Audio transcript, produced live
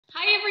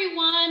Hi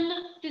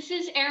everyone, this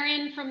is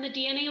Erin from the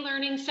DNA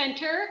Learning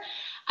Center.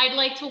 I'd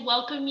like to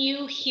welcome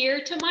you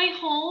here to my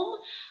home.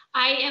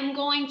 I am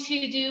going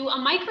to do a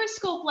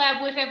microscope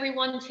lab with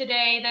everyone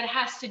today that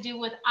has to do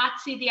with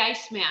Ötzi the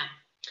Iceman.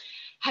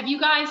 Have you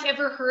guys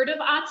ever heard of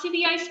Ötzi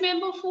the Iceman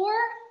before?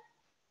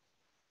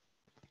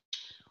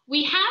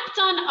 We have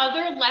done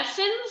other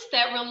lessons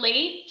that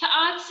relate to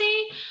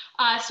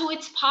Ötzi, so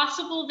it's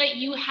possible that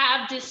you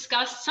have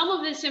discussed some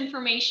of this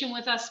information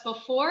with us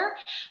before,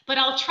 but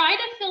I'll try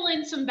to fill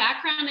in some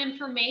background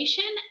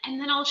information and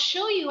then I'll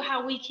show you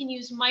how we can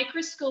use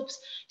microscopes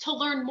to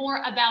learn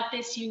more about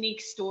this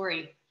unique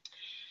story.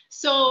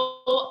 So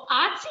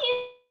Ötzi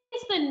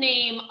is the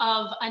name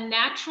of a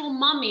natural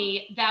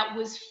mummy that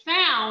was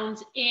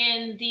found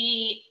in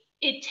the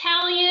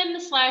Italian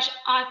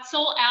 /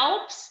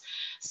 Alps.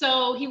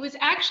 So he was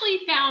actually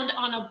found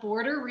on a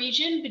border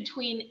region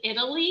between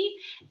Italy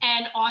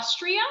and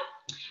Austria.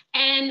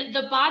 And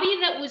the body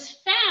that was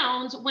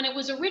found, when it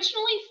was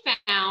originally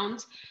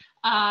found,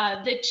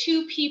 the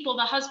two people,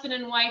 the husband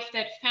and wife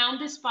that found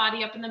this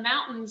body up in the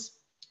mountains,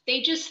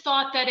 they just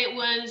thought that it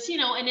was,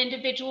 an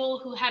individual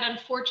who had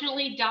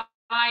unfortunately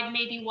died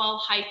maybe while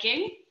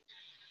hiking.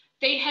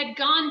 They had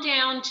gone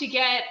down to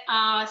get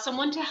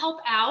someone to help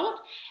out.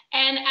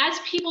 And as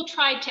people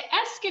tried to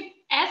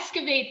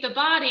excavate the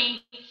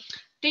body,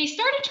 they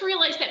started to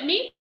realize that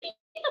maybe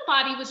the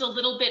body was a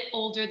little bit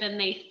older than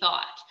they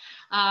thought.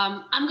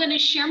 I'm going to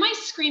share my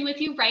screen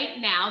with you right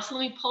now. So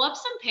let me pull up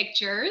some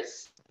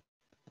pictures.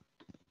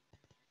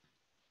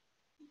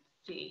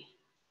 Let's see.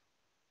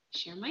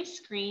 Share my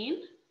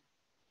screen.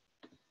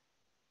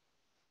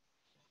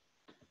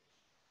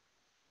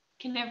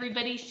 Can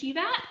everybody see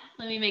that?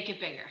 Let me make it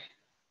bigger.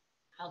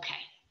 Okay.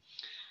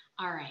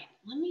 All right.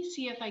 Let me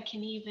see if I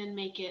can even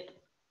make it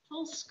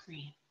full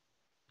screen.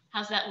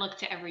 How's that look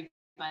to everybody?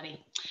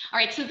 All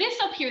right. So this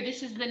up here,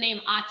 this is the name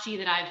Ötzi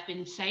that I've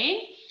been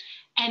saying.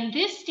 And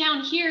this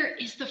down here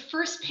is the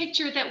first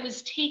picture that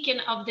was taken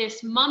of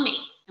this mummy.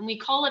 And we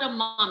call it a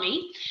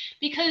mummy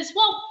because,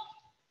 well,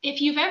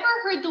 if you've ever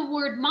heard the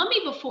word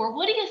mummy before,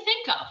 what do you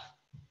think of?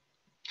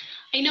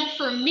 I know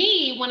for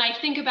me, when I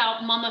think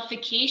about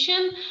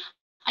mummification,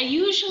 I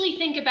usually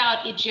think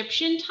about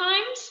Egyptian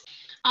times.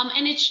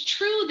 And it's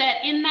true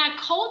that in that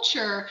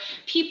culture,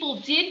 people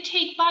did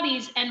take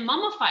bodies and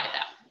mummify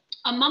them.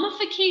 A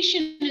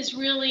mummification is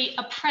really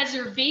a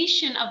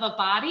preservation of a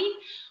body,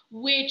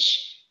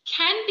 which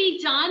can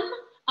be done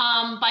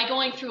by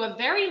going through a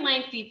very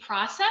lengthy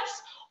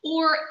process,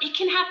 or it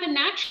can happen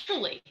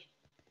naturally.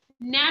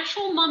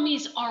 Natural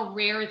mummies are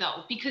rare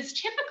though, because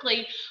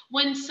typically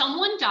when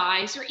someone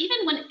dies, or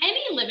even when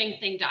any living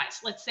thing dies,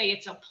 let's say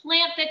it's a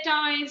plant that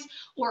dies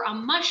or a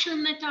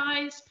mushroom that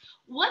dies,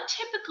 what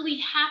typically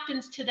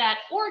happens to that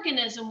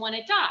organism when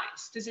it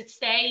dies? Does it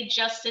stay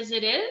just as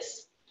it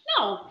is?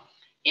 No,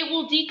 it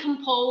will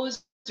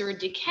decompose or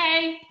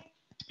decay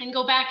and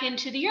go back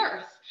into the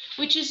earth,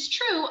 which is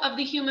true of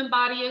the human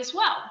body as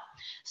well.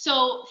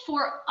 So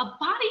for a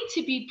body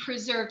to be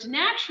preserved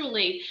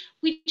naturally,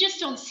 we just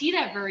don't see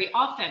that very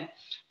often.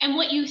 And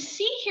what you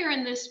see here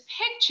in this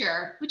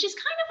picture, which is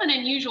kind of an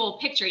unusual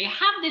picture, you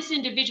have this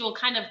individual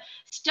kind of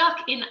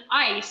stuck in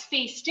ice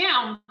face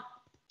down.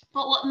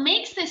 But what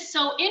makes this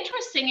so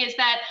interesting is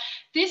that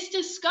this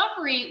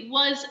discovery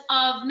was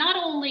of not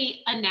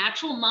only a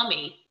natural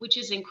mummy, which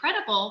is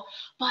incredible,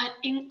 but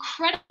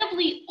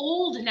incredibly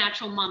old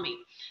natural mummy.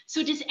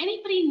 So does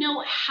anybody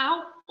know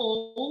how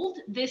old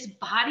this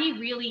body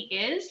really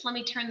is? Let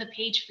me turn the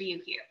page for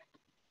you here.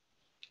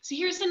 So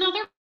here's another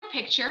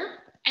picture,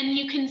 and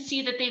you can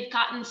see that they've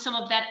gotten some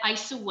of that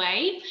ice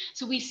away.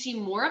 So we see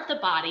more of the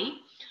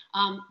body.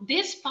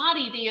 This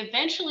body they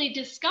eventually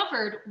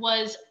discovered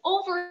was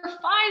over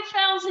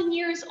 5,000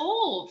 years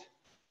old.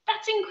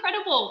 That's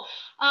incredible.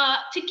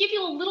 To give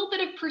you a little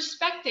bit of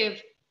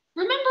perspective,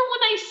 remember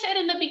when I said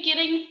in the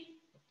beginning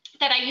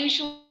that I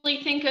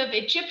usually think of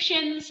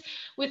Egyptians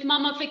with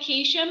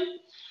mummification?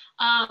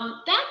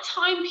 That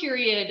time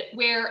period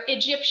where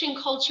Egyptian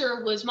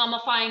culture was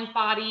mummifying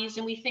bodies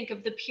and we think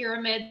of the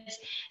pyramids,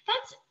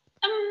 that's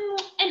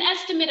an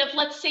estimate of,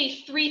 let's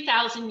say,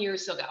 3,000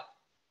 years ago.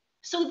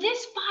 So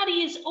this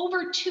body is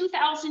over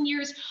 2,000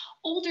 years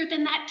older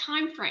than that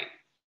time frame.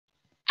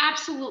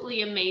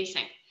 Absolutely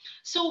amazing.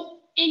 So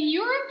in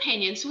your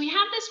opinion, so we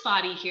have this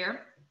body here.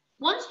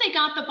 Once they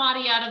got the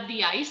body out of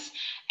the ice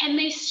and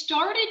they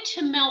started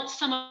to melt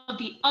some of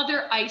the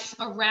other ice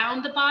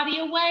around the body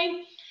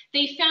away,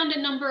 they found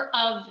a number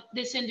of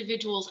this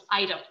individual's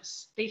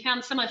items. They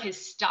found some of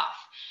his stuff,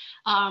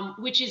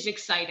 which is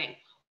exciting.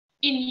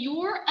 In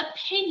your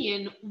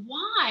opinion,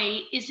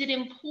 why is it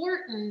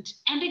important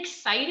and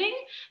exciting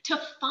to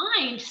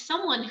find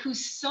someone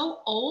who's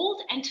so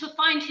old and to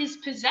find his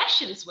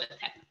possessions with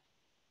him?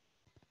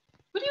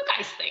 What do you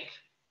guys think?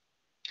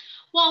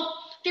 Well,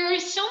 there are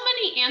so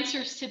many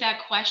answers to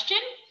that question.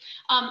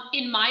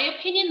 In my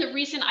opinion, the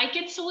reason I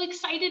get so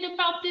excited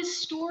about this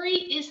story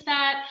is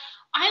that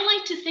I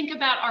like to think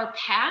about our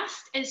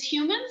past as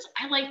humans.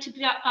 I like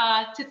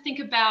to think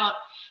about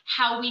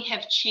how we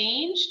have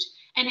changed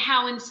and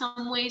how in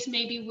some ways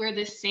maybe we're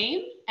the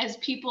same as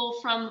people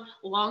from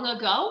long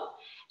ago.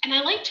 And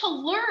I like to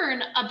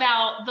learn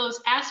about those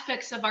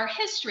aspects of our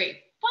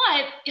history.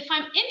 But if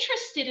I'm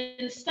interested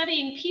in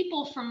studying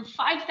people from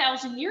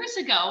 5,000 years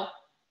ago,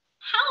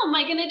 how am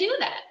I going to do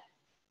that?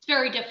 It's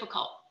very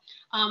difficult.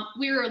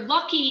 We're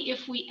lucky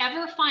if we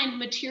ever find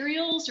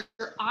materials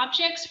or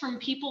objects from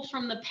people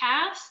from the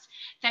past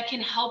that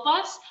can help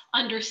us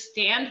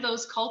understand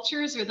those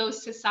cultures or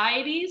those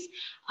societies.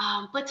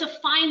 But to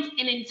find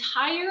an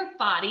entire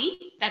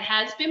body that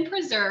has been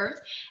preserved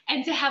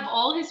and to have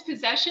all his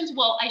possessions,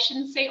 well, I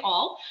shouldn't say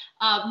all,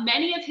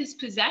 many of his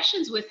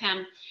possessions with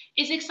him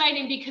is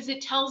exciting because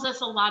it tells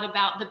us a lot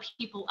about the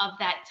people of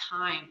that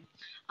time.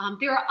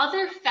 There are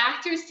other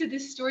factors to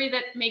this story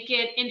that make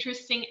it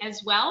interesting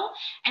as well,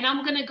 and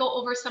I'm going to go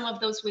over some of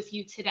those with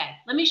you today.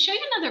 Let me show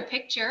you another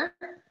picture.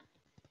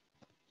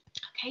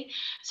 Okay,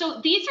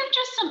 so these are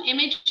just some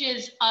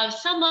images of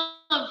some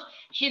of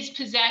his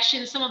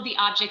possessions, some of the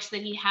objects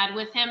that he had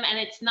with him, and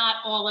it's not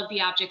all of the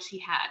objects he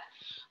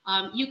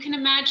had. You can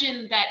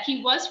imagine that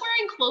he was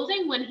wearing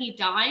clothing when he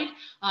died.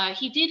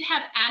 He did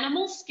have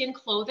animal skin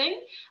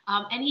clothing,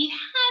 and he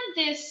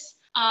had this,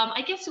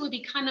 I guess it would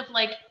be kind of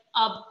like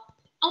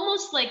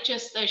almost like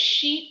just a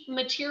sheet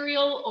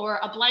material or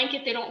a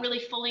blanket. They don't really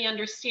fully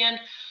understand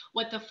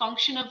what the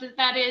function of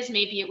that is.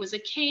 Maybe it was a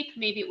cape,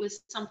 maybe it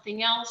was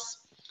something else.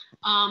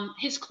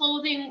 His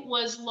clothing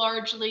was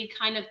largely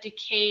kind of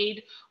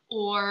decayed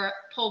or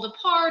pulled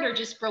apart or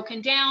just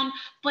broken down,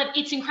 but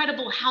it's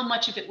incredible how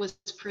much of it was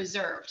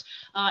preserved.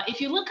 If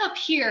you look up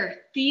here,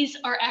 these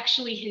are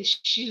actually his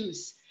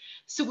shoes.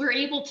 So we're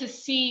able to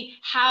see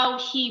how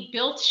he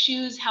built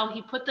shoes, how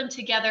he put them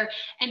together,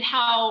 and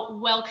how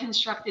well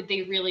constructed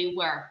they really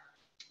were.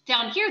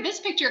 Down here, this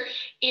picture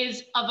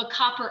is of a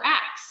copper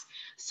axe.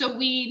 So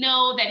we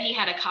know that he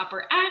had a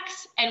copper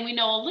axe, and we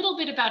know a little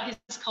bit about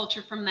his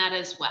culture from that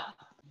as well.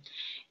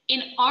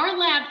 In our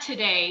lab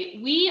today,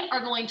 we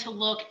are going to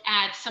look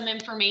at some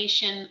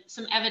information,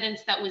 some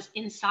evidence that was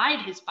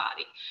inside his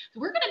body.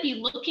 We're going to be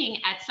looking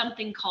at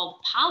something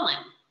called pollen.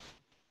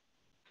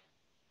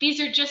 These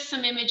are just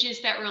some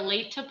images that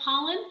relate to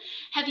pollen.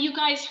 Have you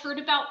guys heard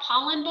about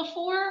pollen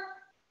before?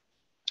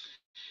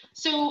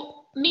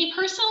 So me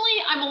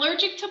personally, I'm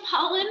allergic to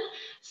pollen.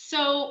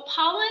 So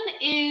pollen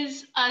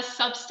is a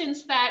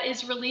substance that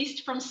is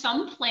released from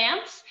some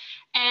plants,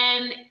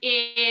 and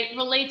it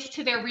relates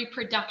to their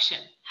reproduction.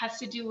 It has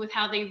to do with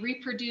how they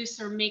reproduce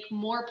or make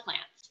more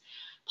plants.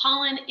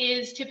 Pollen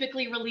is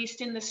typically released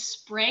in the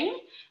spring,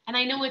 and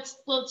I know it's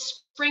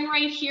spring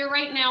right here,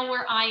 right now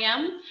where I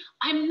am.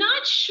 I'm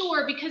not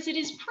sure because it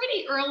is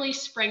pretty early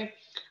spring.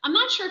 I'm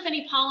not sure if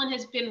any pollen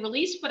has been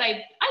released, but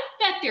I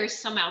bet there's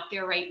some out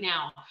there right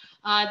now.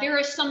 There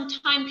are some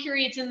time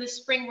periods in the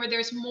spring where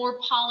there's more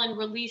pollen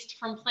released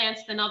from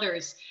plants than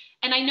others.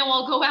 And I know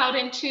I'll go out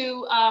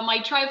into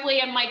my driveway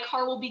and my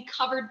car will be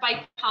covered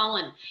by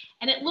pollen.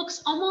 And it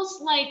looks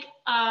almost like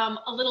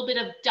a little bit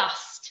of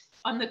dust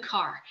on the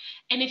car.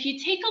 And if you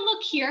take a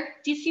look here,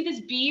 do you see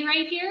this bee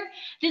right here?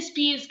 This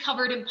bee is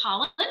covered in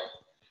pollen.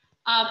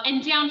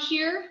 And down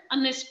here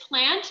on this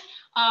plant,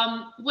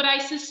 what I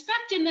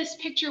suspect in this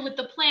picture with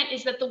the plant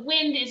is that the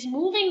wind is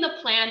moving the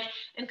plant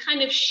and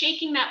kind of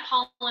shaking that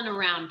pollen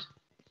around.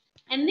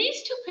 And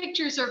these two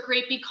pictures are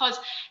great because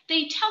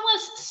they tell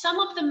us some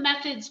of the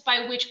methods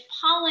by which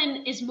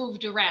pollen is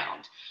moved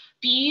around.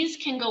 Bees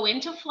can go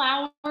into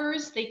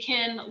flowers, they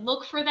can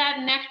look for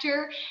that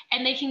nectar,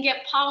 and they can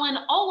get pollen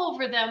all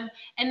over them,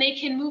 and they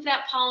can move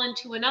that pollen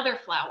to another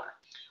flower.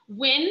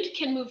 Wind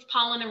can move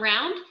pollen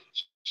around.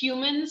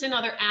 Humans and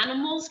other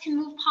animals can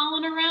move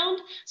pollen around.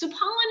 So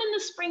pollen in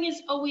the spring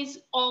is always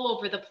all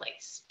over the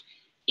place.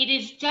 It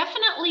is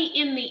definitely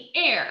in the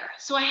air.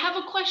 So I have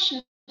a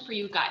question for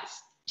you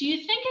guys. Do you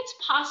think it's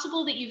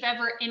possible that you've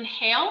ever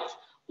inhaled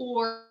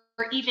or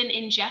even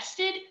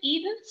ingested,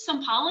 eaten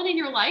some pollen in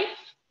your life?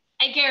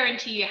 I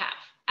guarantee you have.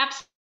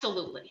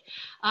 Absolutely.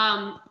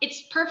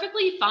 It's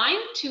perfectly fine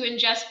to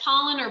ingest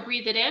pollen or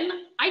breathe it in.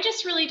 I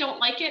just really don't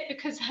like it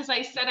because, as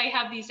I said, I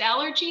have these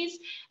allergies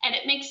and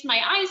it makes my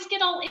eyes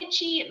get all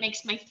itchy. It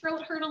makes my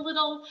throat hurt a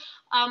little.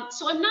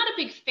 So I'm not a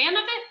big fan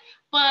of it,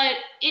 but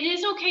it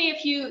is okay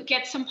if you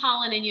get some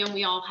pollen in you, and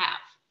we all have.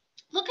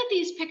 Look at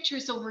these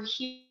pictures over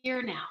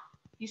here now.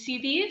 You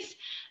see these?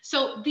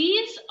 So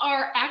these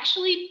are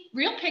actually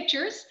real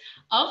pictures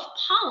of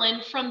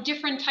pollen from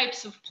different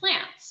types of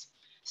plants.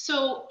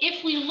 So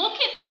if we look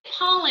at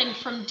pollen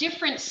from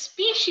different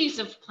species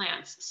of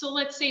plants, so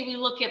let's say we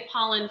look at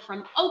pollen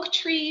from oak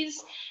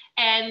trees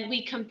and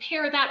we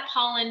compare that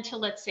pollen to,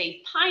 let's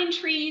say, pine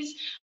trees,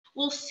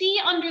 we'll see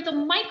under the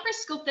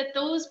microscope that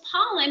those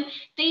pollen,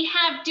 they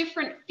have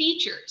different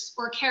features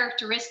or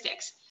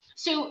characteristics.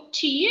 So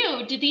to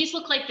you, do these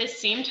look like the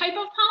same type of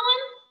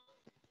pollen?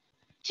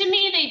 To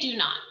me, they do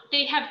not.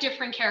 They have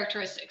different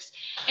characteristics.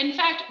 In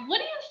fact, what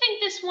do you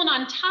think this one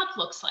on top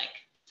looks like?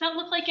 Does that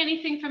look like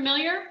anything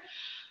familiar?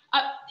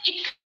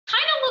 It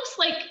kind of looks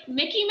like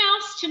Mickey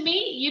Mouse to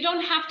me. You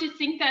don't have to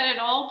think that at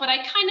all, but I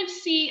kind of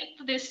see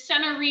this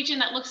center region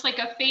that looks like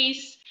a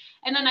face,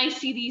 and then I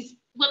see these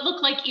what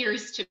look like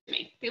ears to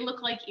me. They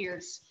look like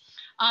ears.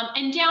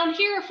 And down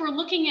here, if we're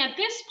looking at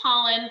this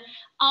pollen,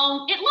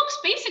 it looks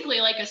basically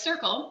like a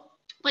circle,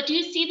 but do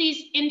you see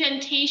these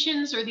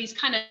indentations or these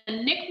kind of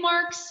nick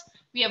marks?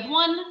 We have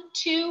 1,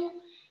 2,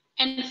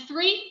 and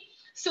 3.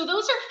 So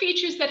those are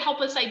features that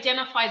help us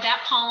identify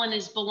that pollen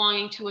as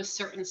belonging to a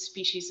certain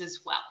species as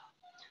well.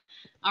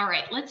 All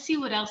right, let's see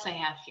what else I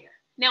have here.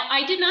 Now,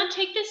 I did not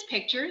take this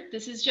picture.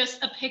 This is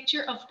just a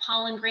picture of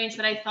pollen grains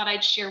that I thought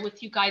I'd share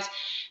with you guys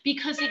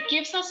because it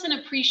gives us an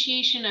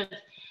appreciation of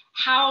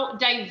how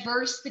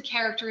diverse the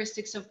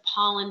characteristics of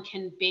pollen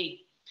can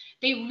be.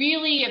 They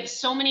really have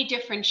so many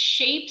different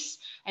shapes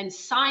and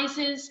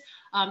sizes,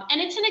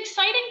 and it's an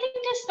exciting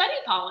thing to study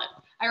pollen.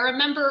 I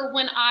remember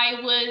when I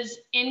was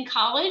in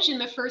college, in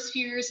the first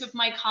few years of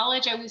my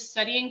college, I was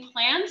studying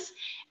plants,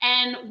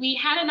 and we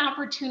had an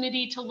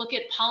opportunity to look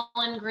at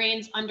pollen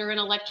grains under an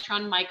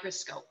electron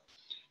microscope.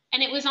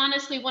 And it was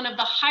honestly one of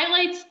the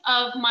highlights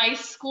of my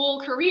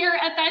school career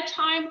at that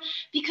time,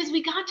 because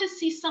we got to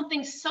see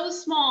something so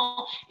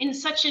small in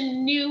such a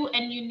new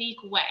and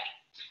unique way.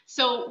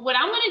 So what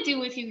I'm going to do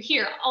with you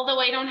here, although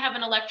I don't have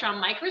an electron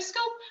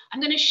microscope, I'm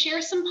going to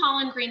share some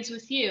pollen grains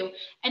with you,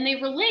 and they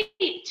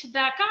relate to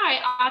that guy,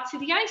 Ötzi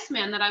the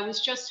Iceman, that I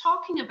was just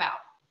talking about.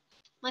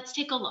 Let's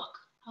take a look,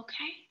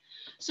 okay?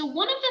 So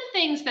one of the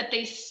things that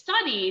they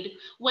studied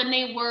when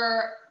they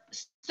were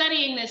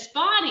studying this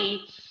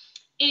body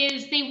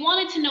is they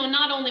wanted to know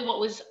not only what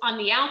was on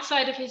the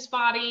outside of his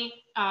body,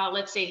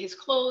 let's say his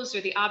clothes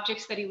or the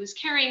objects that he was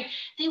carrying,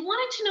 they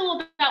wanted to know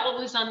about what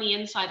was on the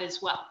inside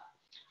as well.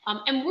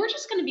 And we're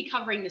just going to be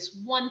covering this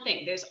one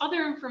thing. There's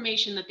other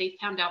information that they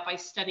found out by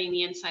studying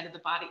the inside of the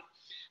body.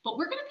 But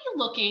we're going to be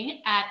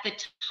looking at the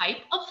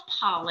type of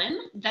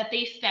pollen that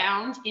they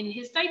found in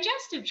his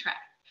digestive tract.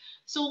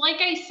 So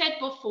like I said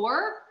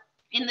before,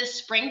 in the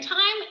springtime,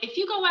 if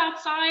you go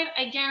outside,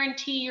 I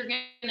guarantee you're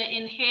going to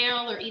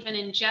inhale or even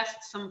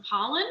ingest some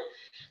pollen,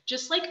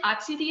 just like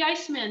Ötzi the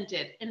Iceman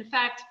did. In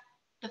fact,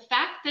 the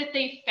fact that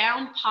they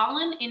found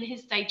pollen in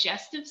his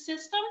digestive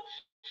system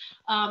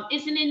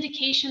is an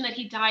indication that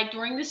he died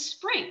during the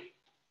spring.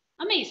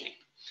 Amazing.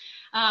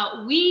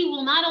 We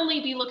will not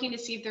only be looking to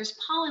see if there's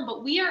pollen,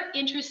 but we are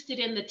interested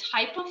in the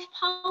type of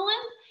pollen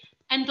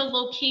and the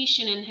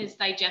location in his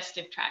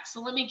digestive tract. So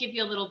let me give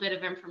you a little bit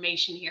of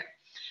information here.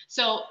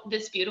 So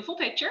this beautiful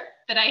picture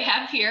that I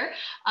have here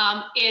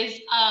is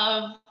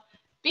of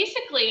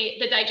basically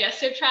the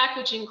digestive tract,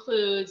 which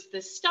includes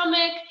the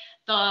stomach,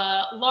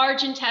 the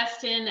large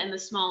intestine, and the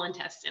small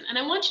intestine. And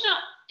I want you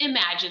to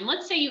imagine,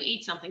 let's say you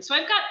eat something. So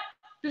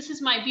this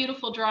is my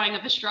beautiful drawing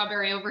of a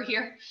strawberry over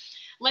here.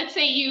 Let's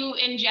say you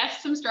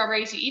ingest some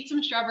strawberries, you eat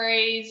some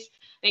strawberries,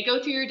 they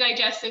go through your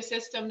digestive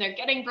system, they're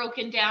getting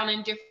broken down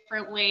in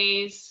different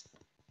ways.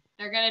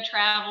 They're gonna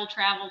travel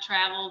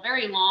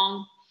very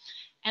long.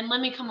 And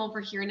let me come over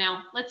here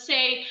now. Let's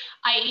say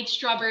I ate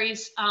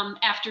strawberries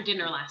after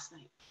dinner last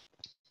night.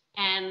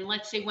 And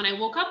let's say when I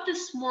woke up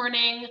this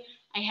morning,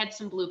 I had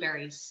some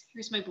blueberries.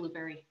 Here's my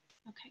blueberry,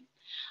 okay.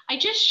 I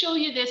just show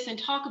you this and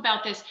talk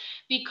about this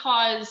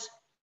because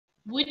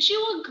would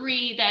you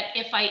agree that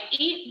if I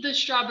ate the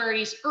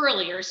strawberries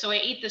earlier, so I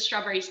ate the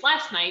strawberries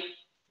last night,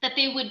 that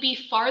they would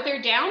be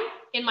farther down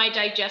in my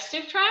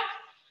digestive tract?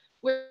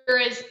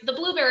 Whereas the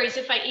blueberries,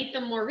 if I ate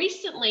them more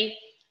recently,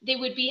 they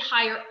would be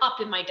higher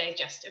up in my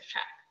digestive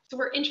tract. So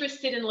we're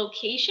interested in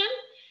location,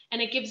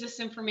 and it gives us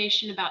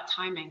information about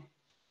timing.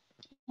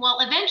 Well,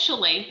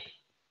 eventually,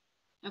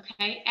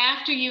 okay,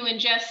 after you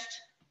ingest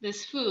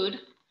this food,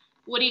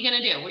 what are you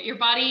gonna do? What your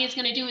body is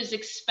gonna do is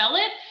expel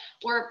it,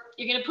 or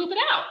you're gonna poop it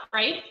out,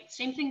 right?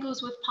 Same thing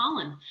goes with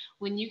pollen.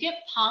 When you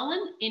get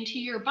pollen into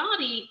your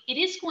body, it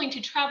is going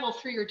to travel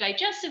through your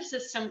digestive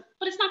system,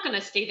 but it's not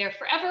gonna stay there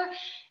forever.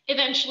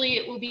 Eventually,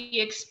 it will be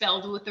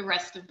expelled with the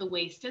rest of the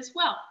waste as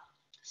well.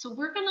 So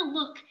we're gonna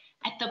look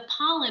at the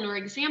pollen or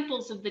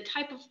examples of the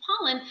type of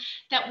pollen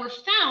that were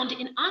found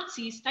in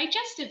Ötzi's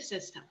digestive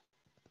system.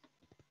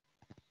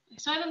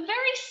 So I have a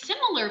very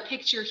similar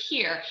picture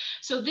here.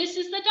 So this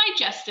is the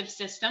digestive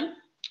system,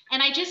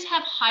 and I just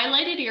have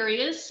highlighted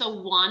areas.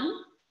 So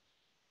 1,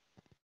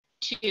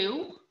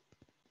 2,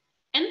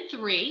 and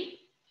 3.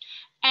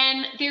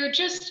 And they're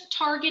just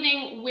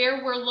targeting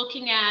where we're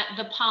looking at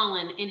the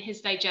pollen in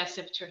his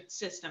digestive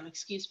system,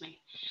 excuse me.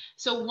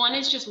 So 1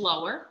 is just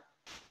lower,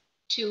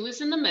 2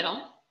 is in the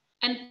middle,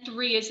 and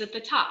 3 is at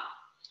the top.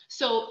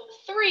 So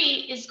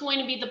 3 is going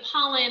to be the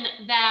pollen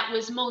that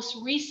was most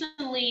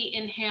recently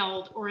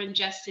inhaled or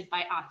ingested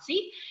by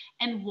Ötzi,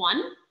 and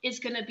 1 is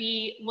going to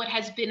be what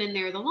has been in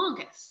there the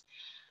longest.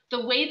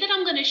 The way that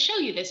I'm going to show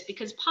you this,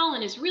 because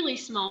pollen is really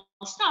small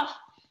stuff,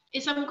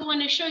 is I'm going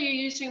to show you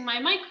using my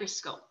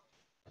microscope.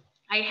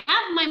 I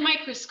have my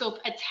microscope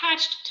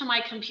attached to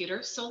my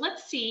computer, so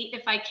let's see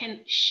if I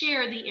can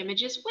share the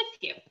images with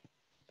you.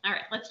 All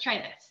right, let's try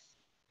this.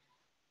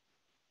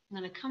 I'm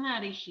going to come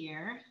out of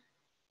here.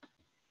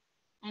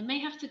 I may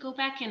have to go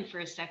back in for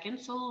a second,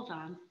 so hold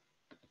on.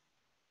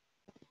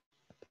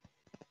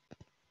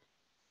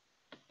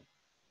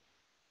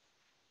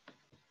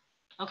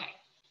 Okay,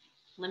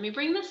 let me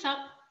bring this up.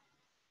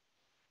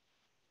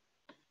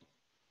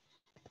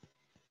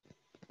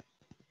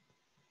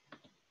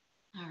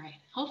 right,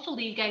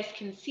 hopefully you guys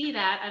can see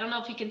that. I don't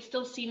know if you can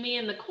still see me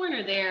in the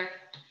corner there.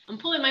 I'm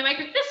pulling my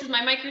this is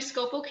my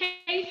microscope,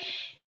 okay?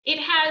 It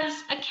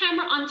has a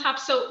camera on top.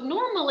 So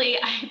normally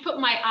I put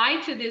my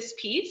eye to this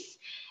piece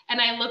and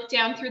I look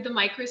down through the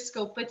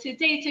microscope. But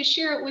today, to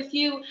share it with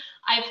you,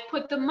 I've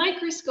put the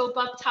microscope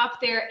up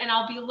top there and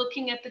I'll be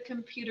looking at the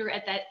computer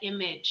at that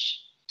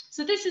image.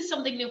 So this is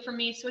something new for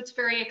me, so it's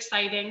very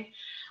exciting.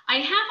 I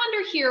have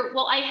under here,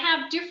 well, I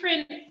have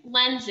different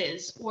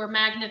lenses or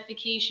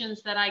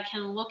magnifications that I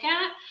can look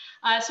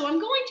at. So I'm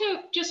going to,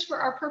 just for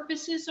our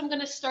purposes, I'm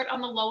going to start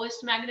on the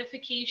lowest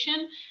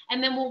magnification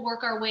and then we'll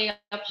work our way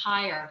up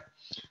higher.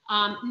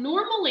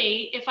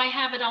 Normally, if I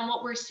have it on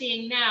what we're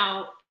seeing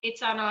now,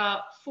 it's on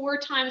a 4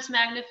 times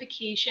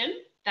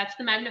magnification. That's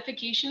the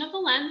magnification of the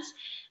lens.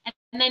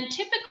 And then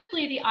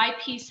typically the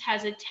eyepiece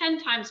has a 10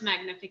 times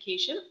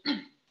magnification.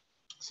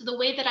 So the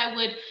way that I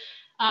would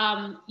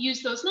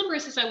use those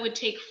numbers is I would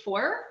take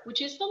 4,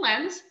 which is the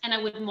lens, and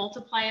I would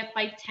multiply it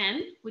by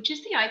 10, which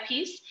is the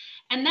eyepiece.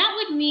 And that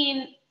would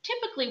mean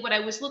typically what I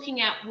was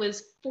looking at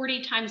was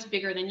 40 times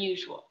bigger than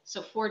usual.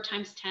 So 4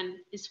 times 10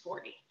 is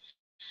 40.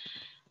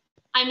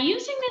 I'm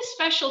using this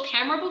special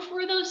camera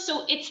before those,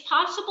 so it's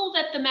possible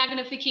that the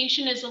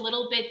magnification is a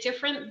little bit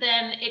different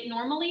than it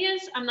normally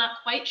is. I'm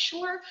not quite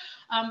sure,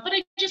 but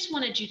I just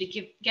wanted you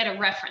to get a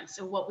reference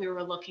of what we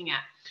were looking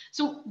at.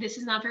 So this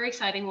is not very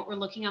exciting what we're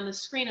looking on the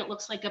screen. It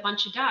looks like a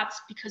bunch of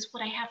dots because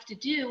what I have to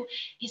do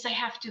is I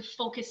have to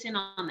focus in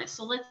on this.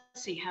 So let's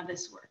see how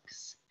this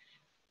works.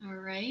 All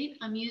right,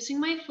 I'm using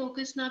my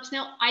focus knobs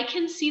now. I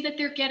can see that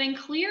they're getting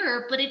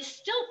clearer, but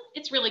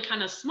it's really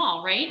kind of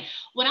small, right?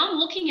 What I'm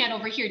looking at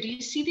over here, do you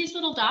see these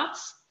little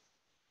dots?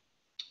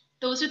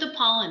 Those are the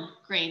pollen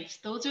grains.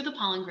 Those are the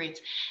pollen grains.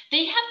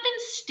 They have been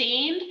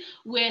stained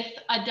with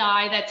a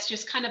dye that's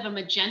just kind of a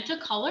magenta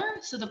color.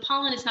 So the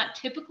pollen is not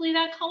typically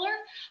that color,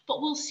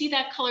 but we'll see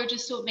that color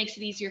just so it makes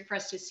it easier for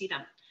us to see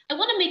them. I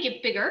want to make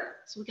it bigger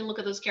so we can look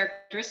at those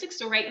characteristics.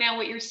 So right now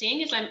what you're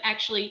seeing is I'm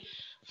actually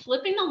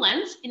flipping the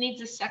lens. It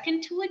needs a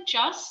second to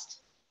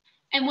adjust.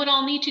 And what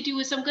I'll need to do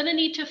is I'm going to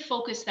need to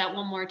focus that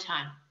one more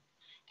time.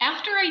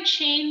 After I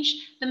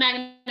change the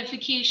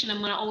magnification, I'm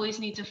going to always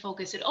need to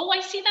focus it. Oh, I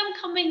see them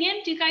coming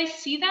in. Do you guys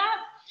see that?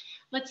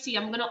 Let's see.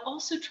 I'm going to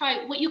also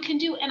try what you can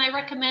do. And I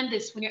recommend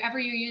this whenever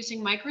you're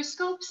using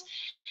microscopes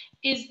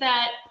is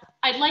that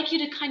I'd like you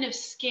to kind of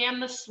scan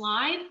the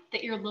slide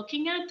that you're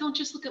looking at. Don't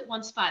just look at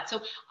one spot.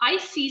 So I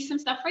see some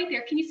stuff right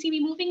there. Can you see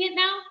me moving it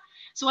now?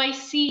 So I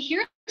see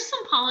here's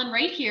some pollen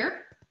right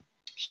here.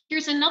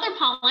 Here's another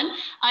pollen.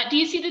 Do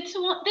you see this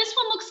one? This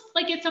one looks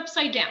like it's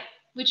upside down,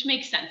 which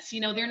makes sense.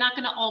 You know, they're not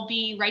going to all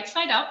be right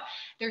side up.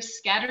 They're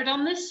scattered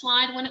on this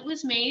slide when it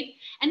was made.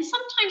 And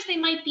sometimes they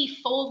might be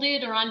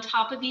folded or on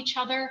top of each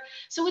other.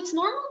 So it's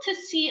normal to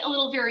see a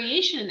little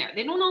variation in there.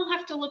 They don't all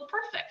have to look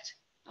perfect.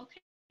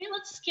 Okay,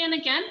 let's scan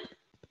again.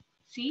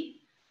 See?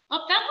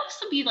 Oh, that looks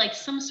to be like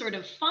some sort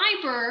of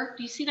fiber.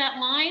 Do you see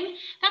that line?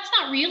 That's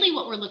not really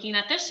what we're looking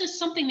at. That's just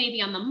something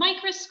maybe on the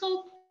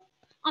microscope,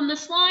 on the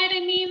slide,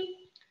 I mean.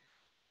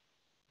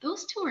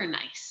 Those two are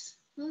nice.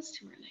 Those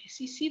two are nice.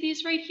 You see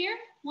these right here?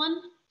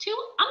 1, 2.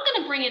 I'm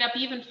going to bring it up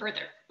even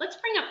further. Let's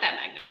bring up that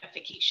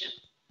magnification.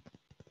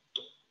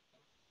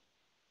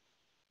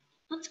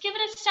 Let's give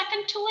it a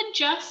second to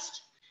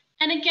adjust.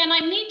 And again, I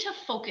need to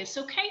focus,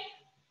 okay?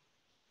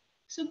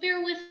 So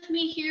bear with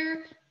me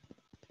here.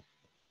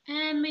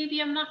 And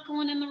maybe I'm not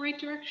going in the right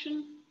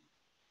direction.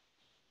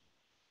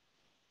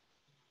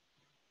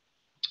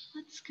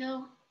 Let's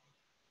go.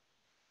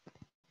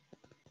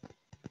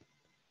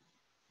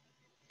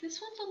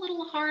 This one's a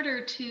little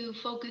harder to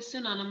focus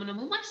in on. I'm going to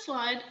move my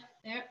slide.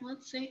 There,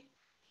 let's see.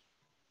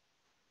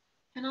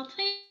 And I'll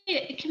tell you,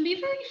 it can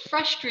be very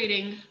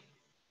frustrating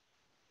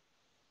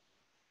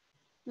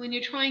when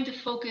you're trying to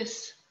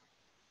focus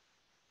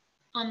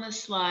on the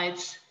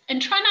slides.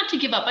 And try not to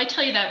give up. I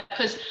tell you that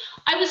because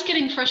I was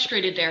getting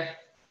frustrated there.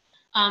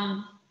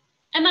 And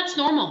that's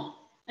normal.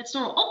 That's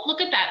normal. Oh,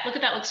 look at that. Look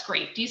at that. Looks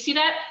great. Do you see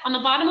that on the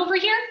bottom over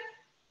here?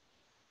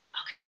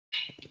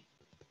 Okay.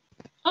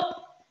 Oh,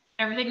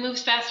 everything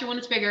moves faster when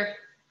it's bigger.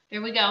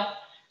 There we go.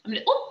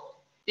 Oh,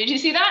 did you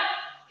see that?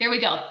 There we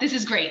go. This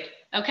is great.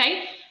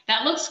 Okay.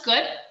 That looks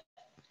good.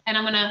 And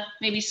I'm going to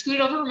maybe scoot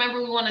it over.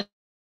 Remember, we want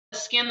to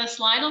scan the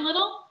slide a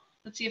little.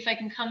 Let's see if I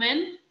can come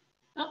in.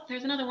 Oh,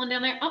 there's another one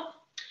down there. Oh.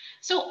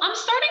 So I'm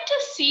starting to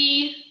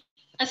see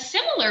a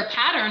similar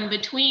pattern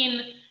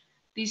between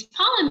these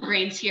pollen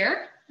grains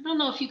here. I don't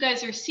know if you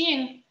guys are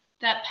seeing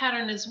that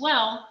pattern as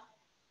well,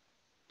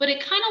 but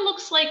it kind of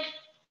looks like,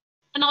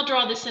 and I'll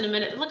draw this in a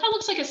minute. It kind of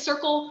looks like a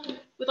circle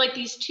with like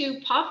these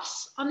 2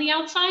 puffs on the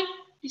outside.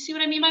 You see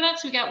what I mean by that?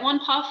 So we got one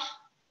puff,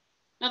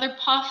 another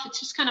puff. It's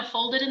just kind of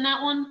folded in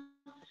that one.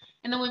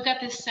 And then we've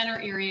got this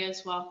center area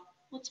as well.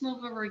 Let's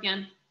move over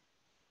again.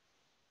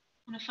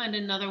 I want to find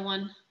another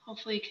one.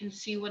 Hopefully you can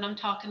see what I'm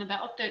talking about.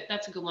 Oh, there,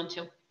 that's a good one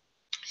too.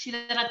 See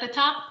that at the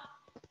top?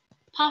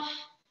 Puff,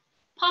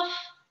 puff,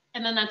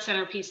 and then that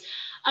center piece.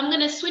 I'm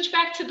going to switch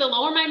back to the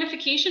lower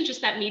magnification,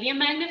 just that medium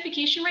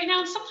magnification right now.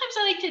 And sometimes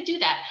I like to do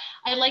that.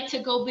 I like to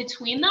go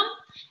between them.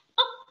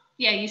 Oh,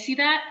 Yeah, you see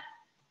that?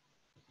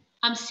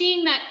 I'm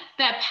seeing that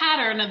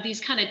pattern of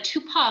these kind of 2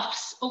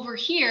 puffs over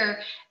here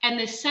and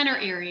this center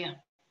area.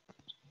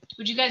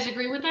 Would you guys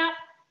agree with that?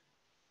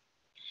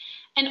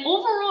 And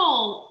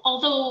overall,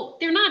 although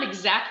they're not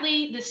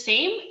exactly the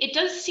same, it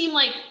does seem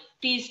like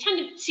these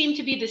seem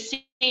to be the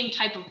same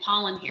type of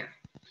pollen here.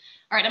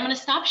 All right, I'm going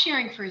to stop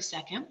sharing for a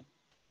second.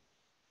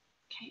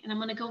 Okay, and I'm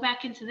going to go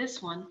back into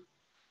this one.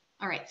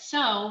 All right,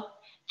 so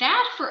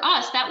that for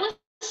us, that was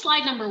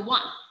slide number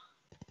 1.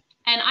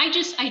 And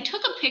I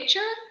took a picture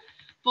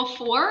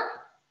before,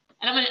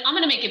 and I'm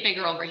gonna make it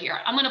bigger over here.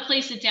 I'm gonna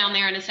place it down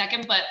there in a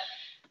second, but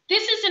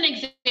this is an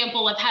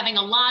example of having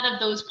a lot of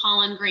those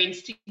pollen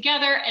grains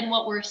together, and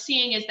what we're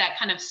seeing is that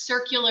kind of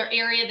circular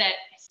area that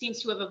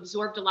seems to have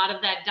absorbed a lot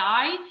of that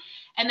dye,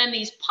 and then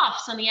these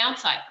puffs on the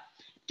outside.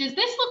 Does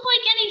this look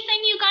like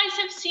anything you guys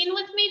have seen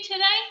with me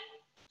today?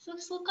 Does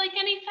this look like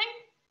anything?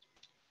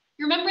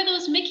 You remember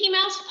those Mickey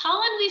Mouse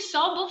pollen we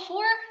saw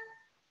before?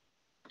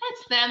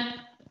 That's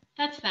them.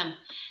 That's them.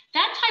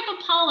 That type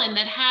of pollen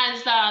that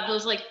has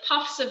those like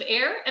puffs of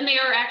air, and they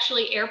are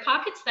actually air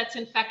pockets. That's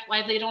in fact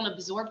why they don't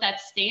absorb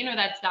that stain or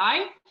that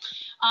dye.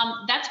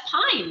 That's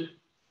pine.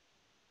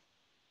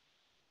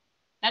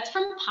 That's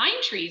from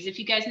pine trees, if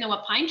you guys know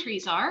what pine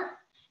trees are.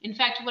 In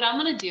fact, what I'm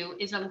going to do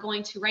is I'm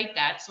going to write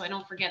that so I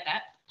don't forget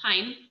that.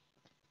 Pine.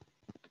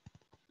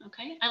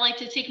 Okay, I like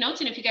to take notes,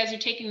 and if you guys are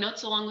taking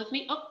notes along with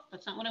me, oh,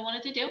 that's not what I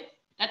wanted to do.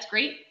 That's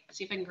great. Let's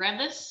see if I can grab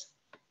this.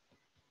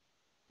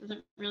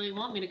 Doesn't really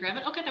want me to grab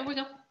it. Okay, there we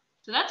go.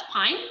 So that's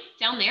pine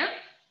down there.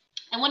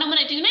 And what I'm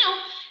going to do now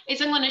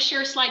is I'm going to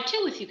share slide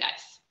 2 with you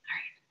guys.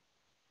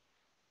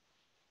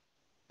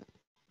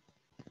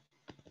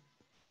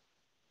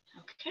 All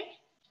right. Okay.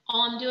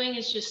 All I'm doing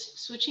is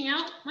just switching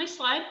out my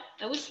slide.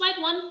 That was slide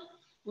 1.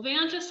 Moving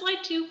on to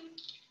slide 2.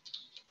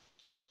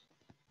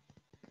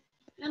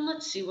 And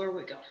let's see where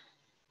we go.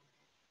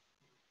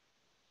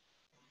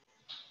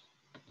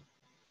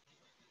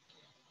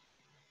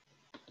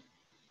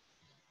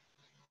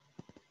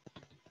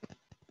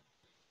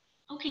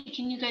 Okay,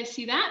 can you guys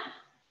see that?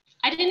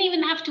 I didn't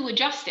even have to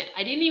adjust it.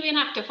 I didn't even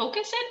have to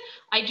focus it.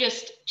 I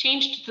just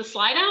changed the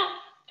slide out,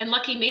 and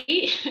lucky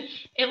me,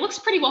 it looks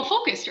pretty well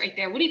focused right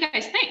there. What do you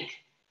guys think?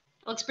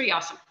 It looks pretty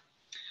awesome.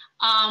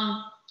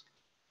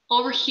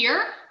 Over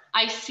here,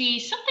 I see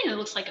something that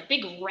looks like a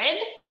big red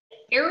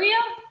area,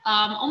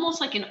 almost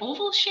like an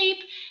oval shape.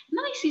 And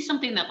then I see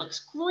something that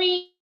looks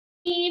green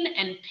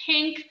and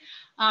pink.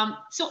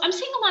 So I'm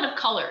seeing a lot of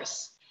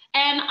colors.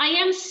 And I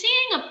am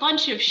seeing a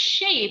bunch of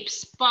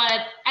shapes, but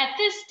at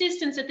this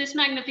distance, at this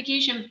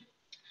magnification,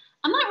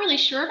 I'm not really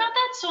sure about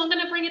that, so I'm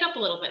going to bring it up a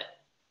little bit.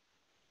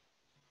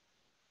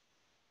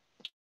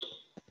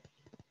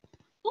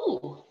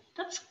 Ooh,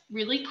 that's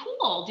really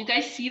cool. Do you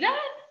guys see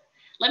that?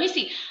 Let me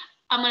see.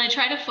 I'm going to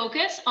try to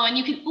focus. Oh, and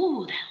you can,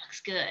 ooh, that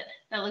looks good.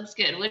 That looks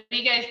good. What do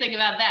you guys think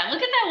about that?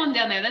 Look at that one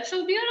down there. That's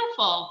so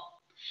beautiful.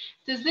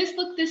 Does this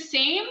look the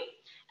same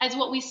as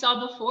what we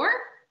saw before?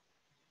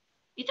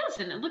 It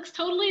doesn't. It looks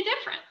totally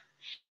different.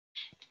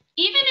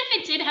 Even if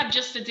it did have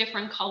just a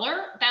different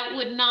color, that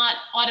would not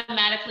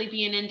automatically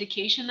be an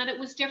indication that it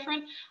was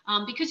different,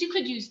 because you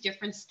could use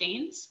different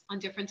stains on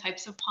different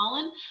types of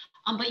pollen,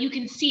 but you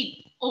can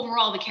see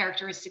overall the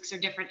characteristics are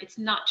different. It's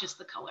not just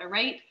the color,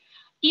 right?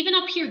 Even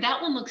up here,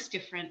 that one looks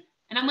different.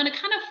 And I'm going to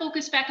kind of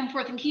focus back and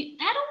forth, and that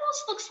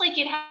almost looks like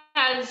it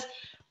has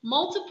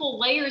multiple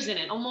layers in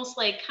it, almost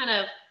like kind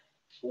of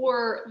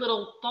 4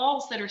 little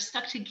balls that are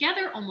stuck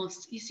together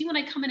almost. You see when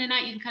I come in and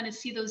out, you can kind of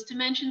see those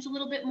dimensions a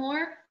little bit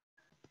more.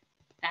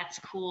 That's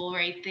cool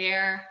right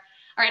there.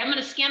 All right, I'm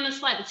going to scan the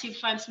slide. Let's see if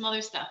we find some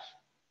other stuff.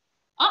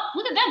 Oh,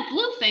 look at that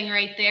blue thing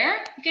right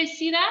there. You guys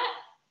see that?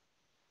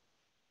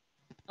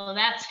 Oh,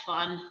 that's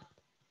fun.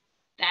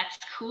 That's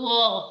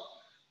cool.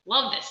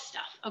 Love this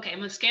stuff. Okay, I'm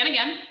going to scan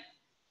again.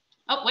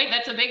 Oh, wait,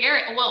 that's a big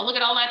area. Whoa, look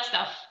at all that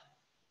stuff.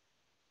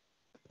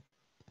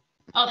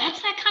 Oh,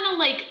 that's that kind of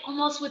like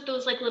almost with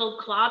those like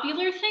little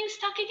globular things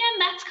stuck again.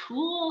 That's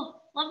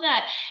cool. Love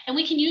that. And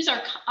we can use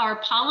our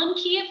pollen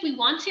key if we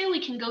want to.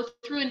 We can go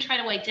through and try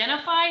to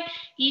identify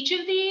each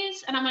of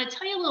these. And I'm going to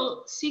tell you a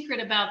little secret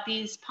about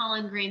these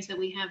pollen grains that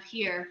we have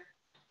here.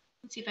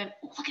 Let's see if I,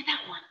 oh, look at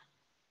that one.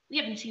 We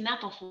haven't seen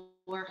that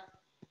before.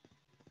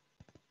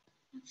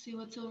 Let's see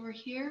what's over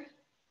here.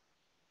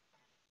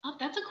 Oh,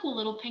 that's a cool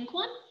little pink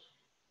one.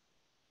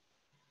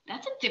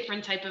 That's a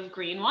different type of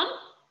green one.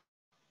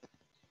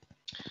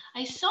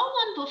 I saw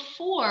one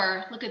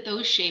before. Look at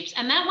those shapes.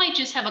 And that might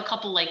just have a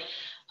couple like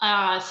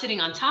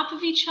sitting on top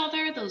of each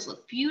other. Those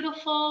look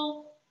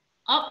beautiful.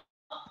 Oh,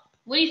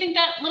 what do you think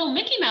that little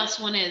Mickey Mouse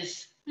one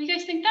is? What do you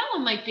guys think that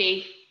one might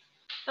be?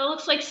 That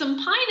looks like some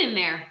pine in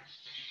there.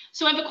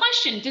 So I have a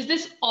question. Does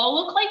this all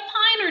look like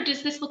pine, or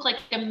does this look like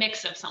a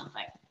mix of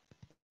something?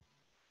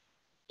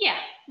 Yeah,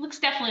 looks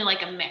definitely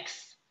like a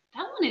mix.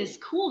 That one is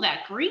cool,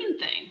 that green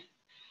thing.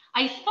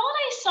 I thought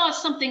I saw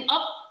something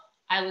up.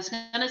 I was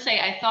gonna say,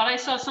 I thought I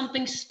saw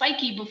something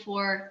spiky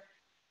before.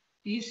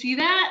 Do you see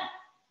that?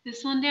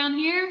 This one down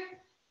here?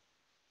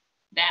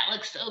 That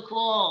looks so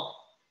cool.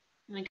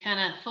 I'm gonna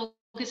kind of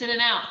focus it in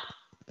out.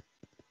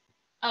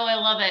 Oh, I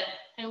love it.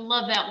 I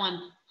love that one.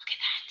 Look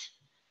at that.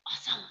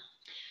 Awesome.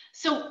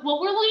 So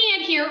what we're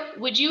looking at here,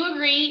 would you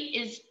agree,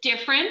 is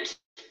different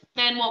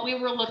than what we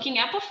were looking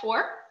at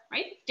before,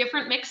 right?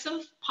 Different mix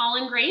of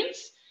pollen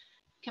grains.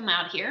 Come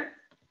out here.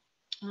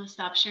 I'm gonna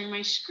stop sharing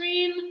my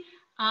screen.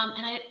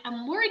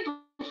 I'm worried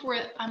before,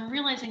 I'm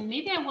realizing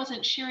maybe I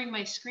wasn't sharing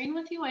my screen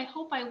with you. I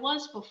hope I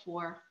was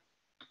before.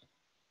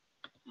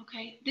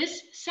 Okay,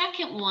 this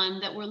second one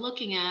that we're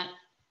looking at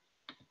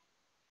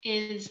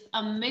is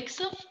a mix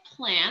of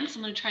plants.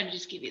 I'm gonna try to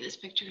just give you this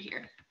picture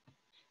here.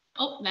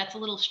 Oh, that's a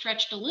little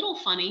stretched, a little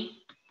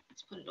funny.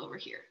 Let's put it over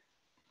here.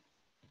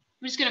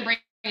 I'm just gonna bring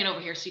it over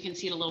here so you can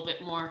see it a little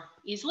bit more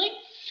easily.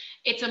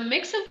 It's a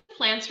mix of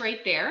plants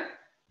right there.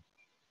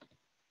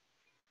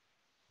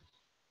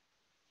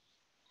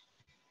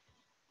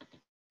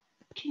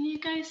 Can you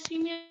guys see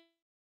me?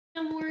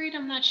 I'm worried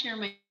I'm not sharing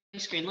my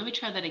screen. Let me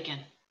try that again.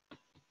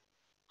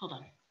 Hold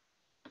on.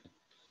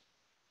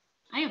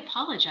 I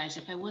apologize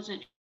if I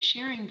wasn't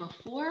sharing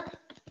before,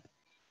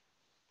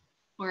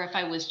 or if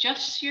I was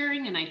just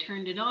sharing and I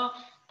turned it off.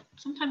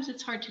 Sometimes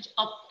it's hard to,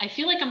 oh, I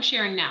feel like I'm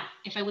sharing now.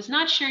 If I was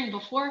not sharing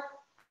before,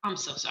 I'm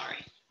so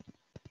sorry.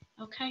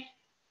 Okay.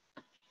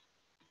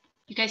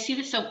 You guys see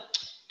this? So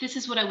this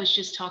is what I was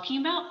just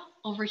talking about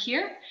over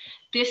here.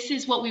 This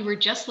is what we were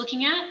just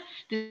looking at.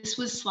 This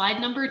was slide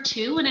number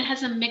 2, and it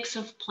has a mix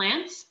of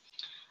plants.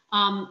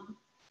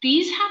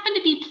 These happen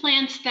to be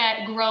plants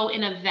that grow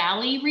in a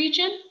valley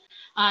region.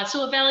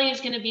 So a valley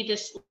is going to be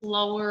this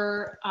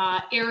lower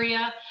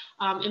area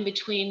in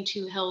between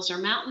 2 hills or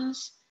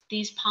mountains.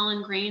 These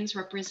pollen grains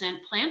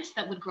represent plants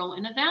that would grow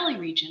in a valley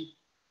region.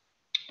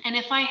 And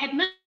if I had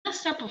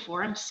messed up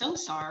before, I'm so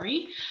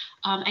sorry.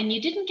 And you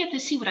didn't get to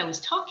see what I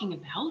was talking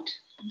about.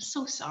 I'm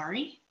so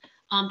sorry.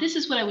 This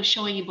is what I was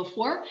showing you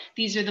before.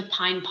 These are the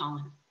pine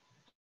pollen.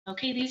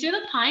 Okay, these are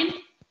the pine.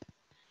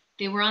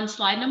 They were on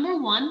slide number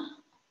 1.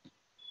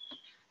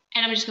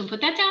 And I'm just going to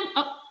put that down.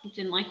 Oh, I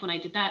didn't like when I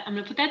did that. I'm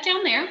going to put that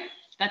down there.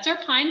 That's our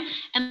pine.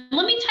 And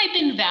let me type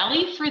in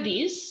valley for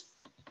these.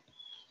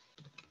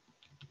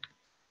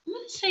 I'm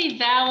going to say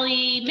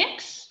valley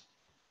mix.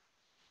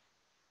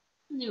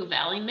 New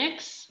valley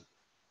mix.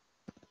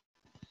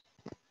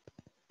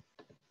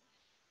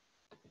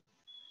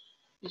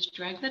 Just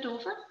drag that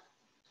over.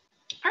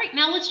 All right,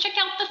 now let's check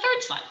out the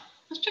third slide.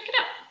 Let's check it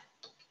out.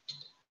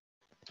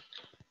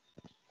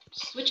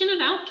 Switching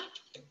it out.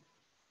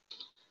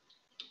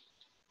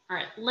 All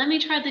right, let me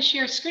try the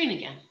share screen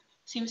again.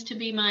 Seems to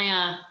be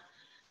my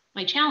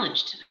my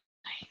challenge today.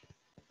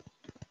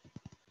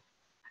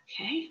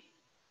 Okay.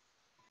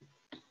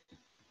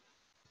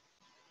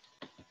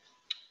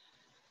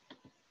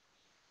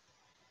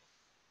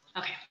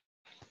 Okay.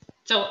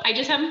 So I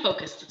just haven't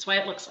focused. That's why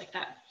it looks like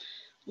that.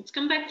 Let's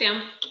come back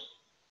down.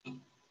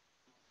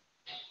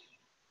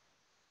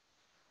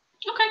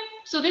 Okay,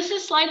 so this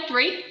is slide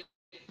 3.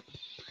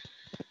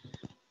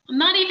 I'm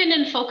not even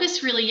in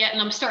focus really yet,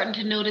 and I'm starting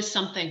to notice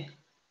something.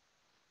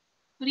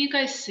 What do you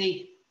guys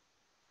see?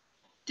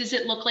 Does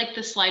it look like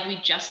the slide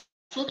we just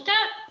looked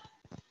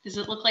at? Does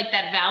it look like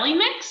that valley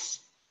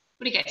mix?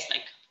 What do you guys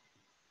think?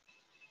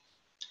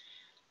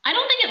 I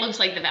don't think it looks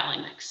like the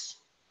valley mix.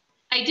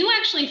 I do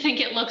actually think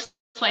it looks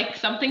like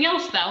something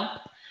else though.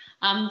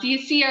 Do you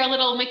see our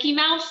little Mickey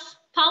Mouse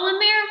pollen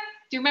there?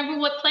 Do you remember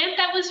what plant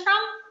that was from?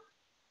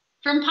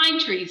 From pine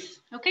trees.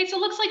 Okay, so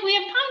it looks like we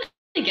have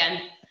pine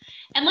again.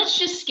 And let's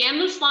just scan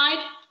the slide.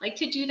 I like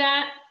to do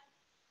that.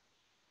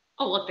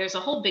 Oh, look, there's a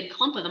whole big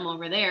clump of them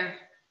over there.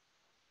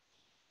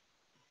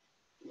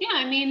 Yeah,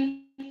 I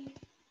mean,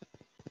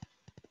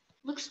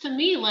 looks to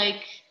me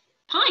like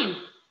pine.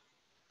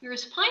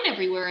 There's pine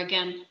everywhere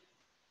again.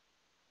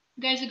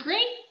 You guys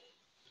agree?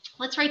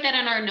 Let's write that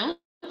in our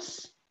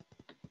notes.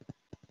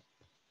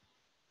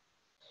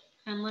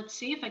 And let's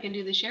see if I can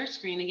do the share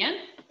screen again.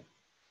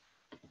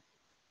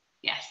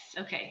 Yes,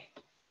 okay.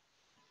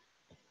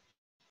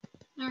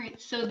 All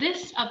right, so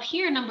this up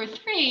here, number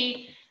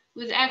 3,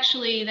 was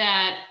actually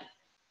that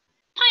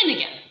pine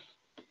again.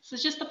 So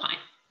it's just the pine.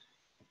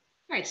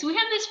 All right, so we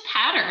have this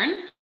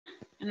pattern,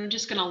 and I'm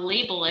just gonna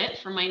label it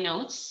for my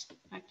notes.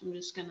 In fact, I'm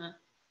just gonna,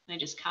 can I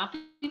just copy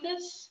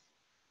this?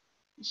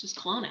 Let's just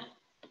clone it.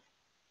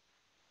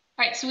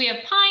 All right, so we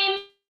have pine,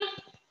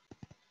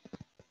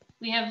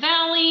 we have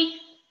valley,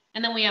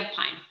 and then we have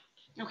pine.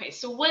 Okay,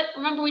 so what,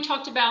 remember we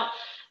talked about,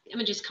 let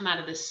me just come out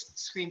of this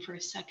screen for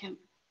a second.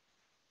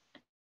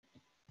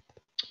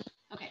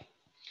 Okay,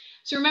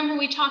 so remember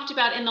we talked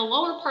about in the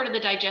lower part of the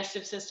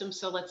digestive system,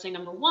 so let's say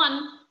number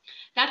 1,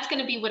 that's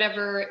gonna be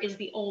whatever is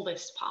the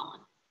oldest pollen.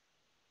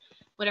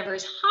 Whatever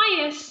is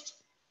highest,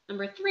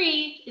 number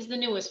 3, is the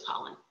newest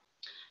pollen.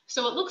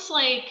 So it looks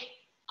like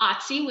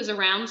Ötzi was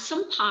around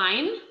some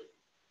pine,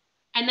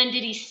 and then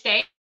did he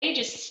stay,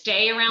 just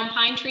stay around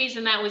pine trees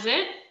and that was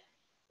it?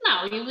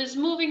 No, he was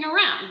moving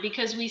around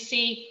because we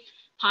see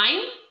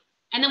pine,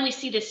 and then we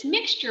see this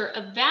mixture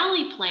of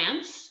valley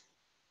plants,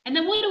 and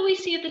then what do we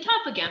see at the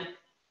top again?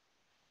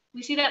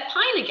 We see that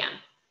pine again.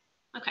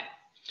 Okay,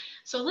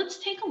 so let's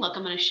take a look.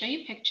 I'm going to show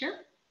you a picture.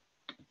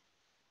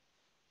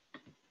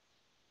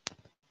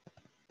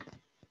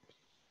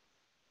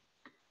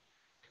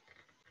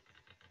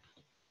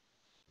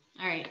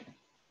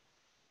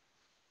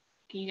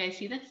 Can you guys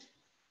see this?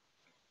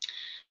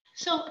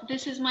 So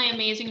this is my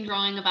amazing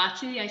drawing of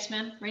Ötzi the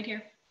Iceman right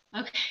here.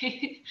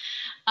 Okay.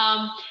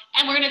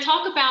 And we're going to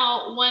talk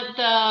about what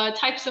the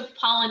types of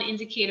pollen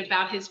indicate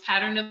about his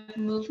pattern of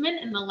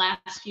movement in the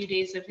last few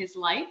days of his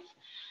life.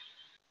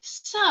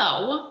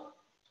 So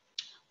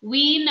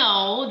we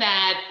know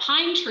that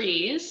pine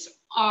trees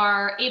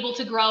are able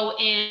to grow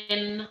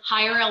in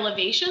higher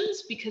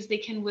elevations because they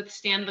can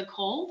withstand the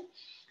cold.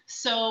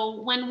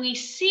 So when we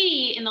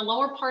see in the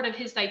lower part of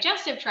his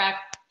digestive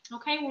tract,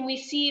 okay, when we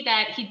see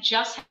that he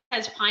just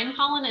has pine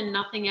pollen and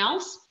nothing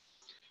else,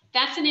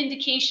 that's an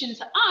indication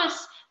to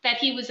us that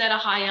he was at a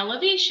high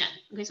elevation.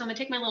 Okay, so I'm gonna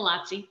take my little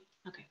Ötzi.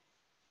 Okay,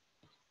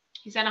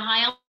 he's at a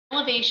high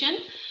elevation.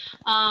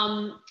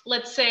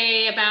 Let's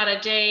say about a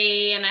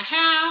day and a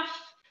half,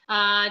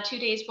 2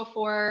 days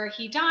before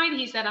he died,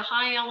 he's at a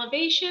high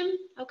elevation.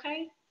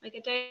 Okay, like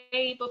a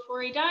day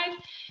before he died,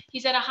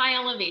 he's at a high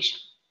elevation.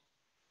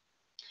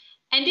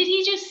 And did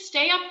he just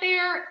stay up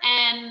there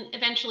and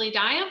eventually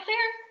die up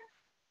there?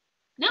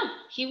 No,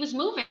 he was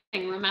moving,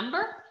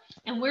 remember?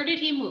 And where did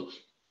he move?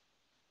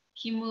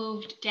 He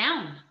moved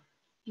down.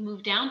 He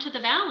moved down to the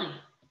valley.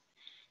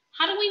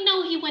 How do we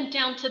know he went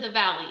down to the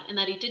valley and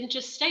that he didn't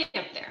just stay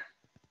up there?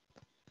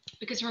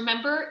 Because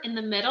remember, in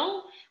the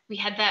middle, we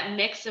had that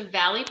mix of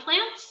valley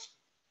plants.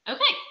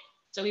 Okay,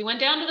 so he went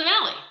down to the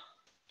valley.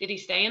 Did he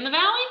stay in the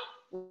valley?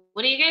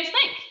 What do you guys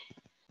think?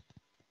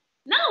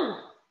 No,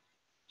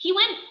 he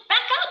went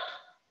back up.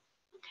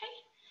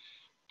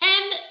 Okay,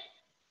 and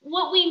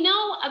what we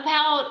know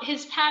about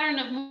his pattern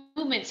of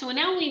movement, so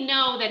now we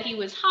know that he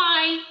was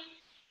high,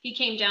 he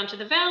came down to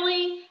the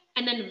valley,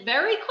 and then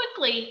very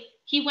quickly,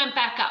 he went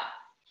back up.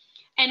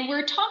 And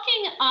we're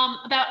talking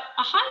about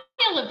a high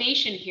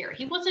elevation here.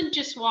 He wasn't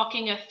just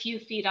walking a few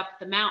feet up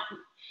the mountain.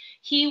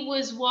 He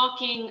was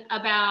walking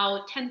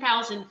about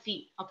 10,000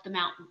 feet up the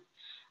mountain.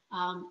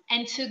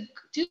 And to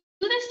do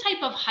this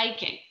type of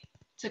hiking,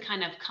 to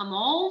kind of come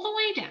all the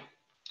way down,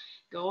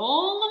 go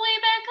all the way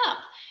back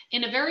up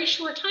in a very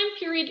short time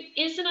period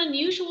is an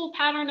unusual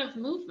pattern of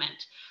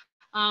movement.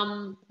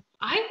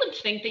 I would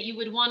think that you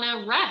would want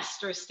to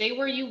rest or stay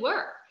where you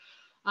were.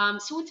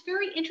 So it's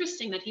very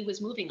interesting that he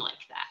was moving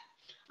like that.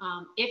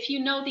 If you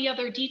know the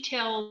other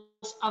details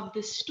of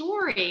the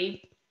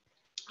story,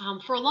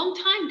 for a long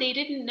time, they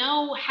didn't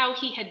know how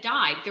he had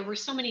died. There were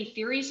so many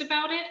theories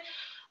about it.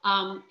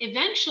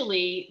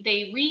 Eventually,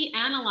 they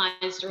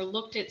reanalyzed or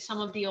looked at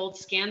some of the old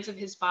scans of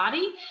his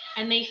body,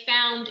 and they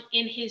found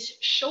in his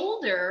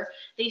shoulder,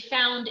 they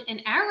found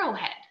an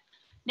arrowhead.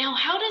 Now,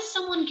 how does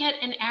someone get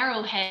an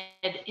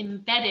arrowhead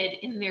embedded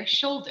in their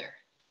shoulder?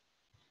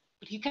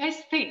 What do you guys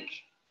think?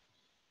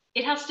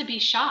 It has to be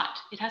shot.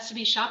 It has to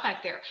be shot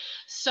back there.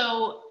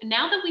 So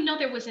now that we know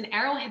there was an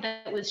arrowhead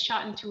that was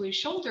shot into his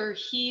shoulder,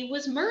 he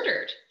was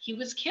murdered. He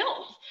was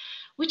killed,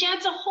 which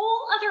adds a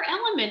whole other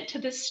element to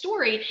this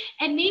story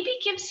and maybe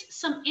gives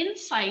some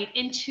insight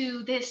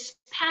into this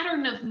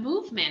pattern of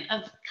movement,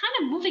 of kind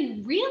of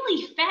moving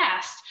really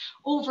fast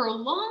over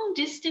long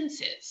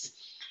distances.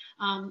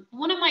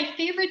 One of my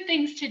favorite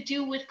things to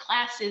do with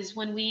classes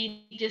when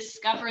we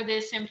discover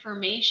this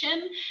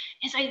information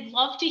is I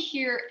love to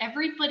hear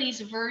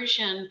everybody's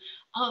version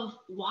of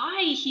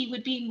why he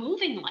would be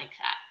moving like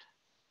that.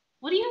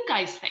 What do you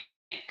guys think?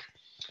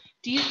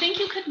 Do you think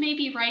you could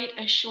maybe write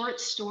a short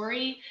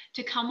story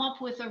to come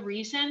up with a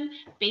reason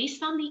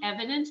based on the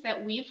evidence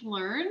that we've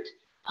learned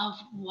of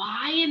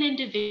why an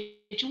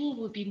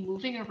individual would be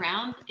moving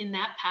around in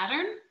that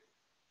pattern?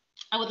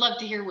 I would love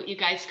to hear what you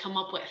guys come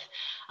up with.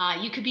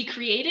 You could be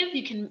creative.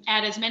 You can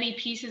add as many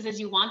pieces as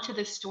you want to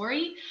the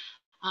story.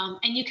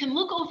 And you can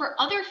look over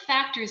other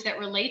factors that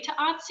relate to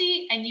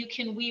Ötzi and you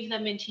can weave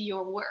them into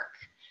your work.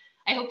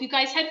 I hope you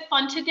guys had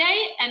fun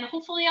today and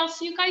hopefully I'll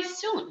see you guys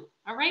soon.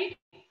 All right.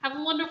 Have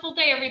a wonderful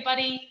day,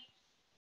 everybody.